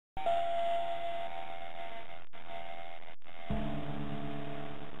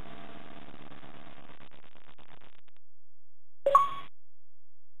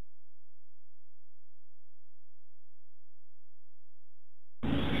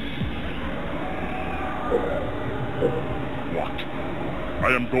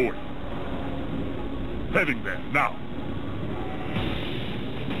I am going. Heading there, now.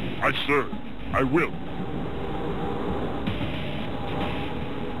 I serve. I will.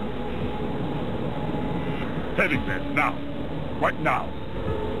 Heading there, now. Right now.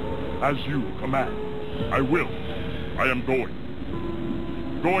 As you command. I will. I am going.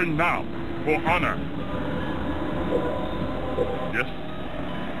 Going now. For honor. Yes?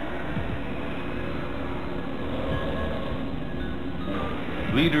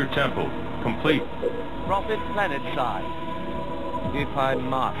 Leader Temple, complete. Prophet planet side, if I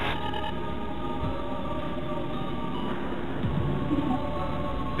must.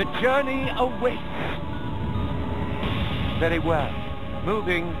 The journey awaits. Very well.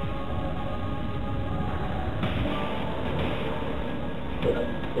 Moving.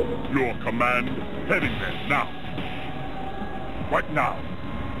 Your command, heading there, now. Right now.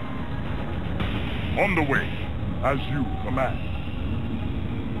 On the way, as you command.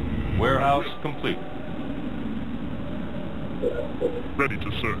 Warehouse complete. Ready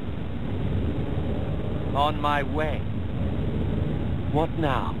to serve. On my way. What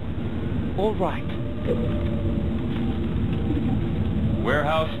now? All right.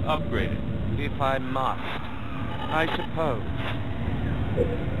 Warehouse upgraded. If I must, I suppose.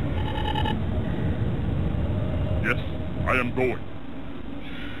 Yes, I am going.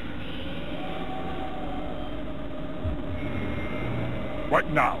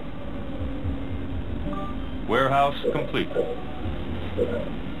 Right now. Warehouse complete.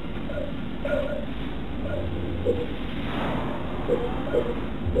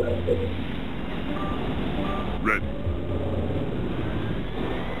 Ready.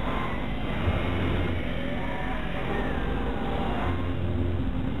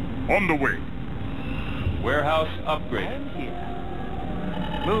 On the way. Warehouse I upgraded. am here.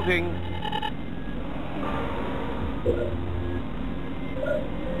 Moving.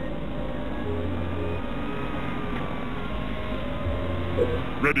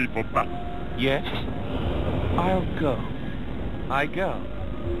 Ready for battle. Yes? I'll go. I go.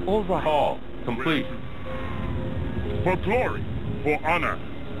 All right. Call complete. For glory. For honor.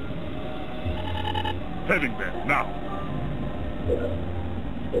 Heading there, now.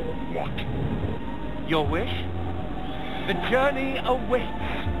 What? Your wish? The journey awaits.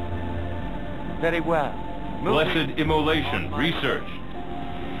 Very well. Moving. Blessed immolation researched.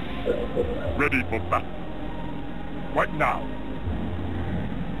 Ready for battle. Right now.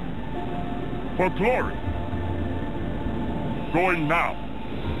 For glory. Going now.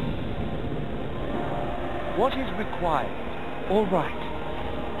 What is required? All right.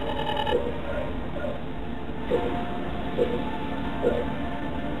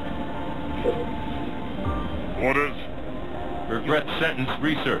 Orders. Regret sentence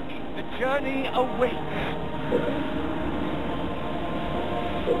research. The journey awaits.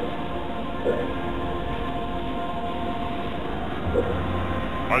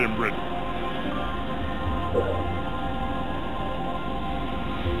 I am ready.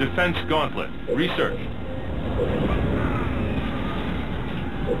 Defense gauntlet research.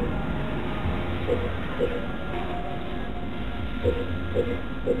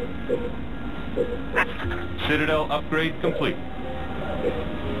 Citadel upgrade complete.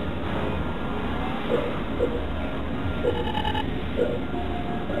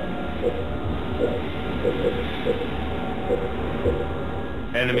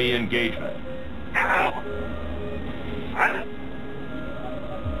 Enemy engagement.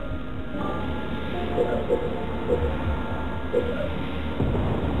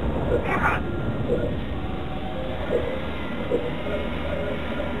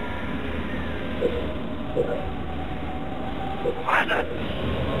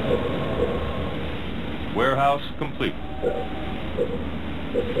 Warehouse complete.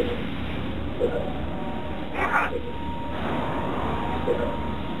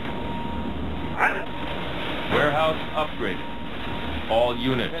 Warehouse upgraded. All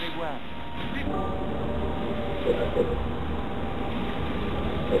units. Very well.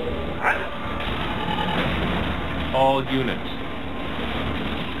 All units.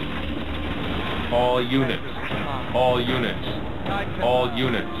 All units. All units. All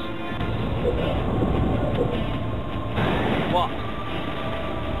units. What?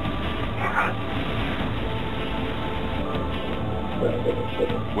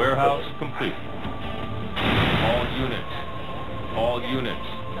 Warehouse complete. All units. All units.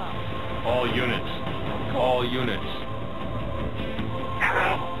 All units. All units.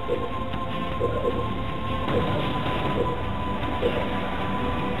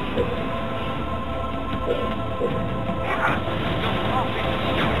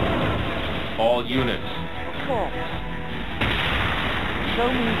 All units. Of course. So Show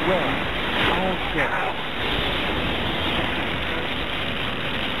me where. I'll go.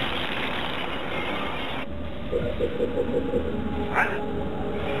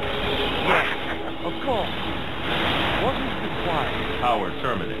 Yes, of course. What is required? Power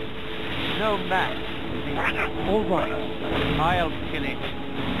terminated. No match. All right. I'll kill it.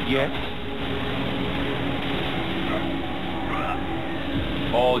 Yes?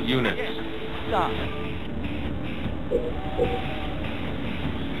 All units. Yes. Stop.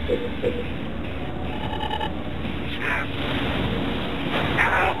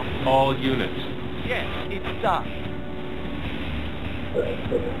 All units. Yes, it's done.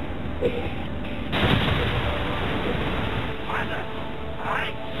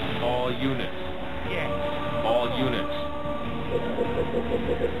 All units. Yes. All units.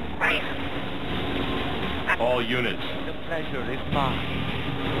 All units. The pleasure is mine.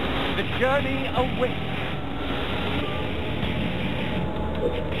 The journey awaits.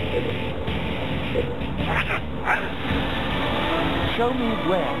 Show me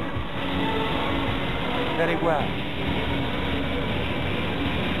where. Very well.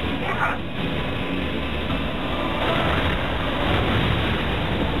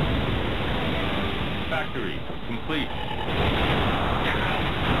 Factory complete.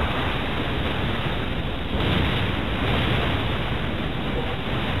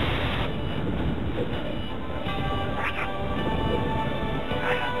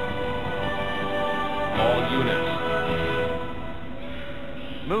 All units.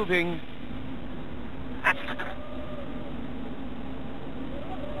 Moving.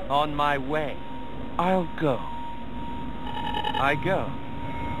 On my way. I'll go. I go.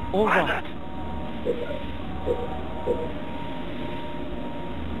 All right.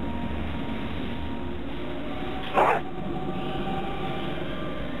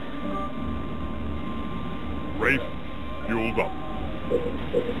 Rafe, fueled up.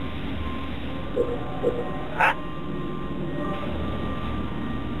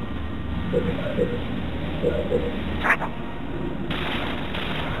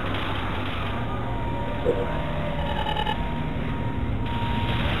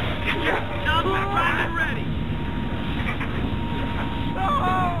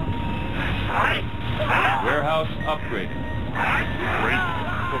 Warehouse upgraded. Rafe,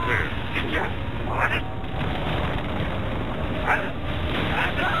 prepare.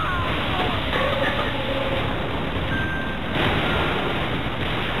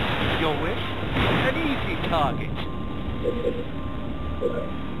 Your wish? An easy target.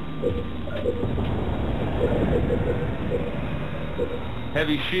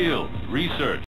 Heavy shield. Research.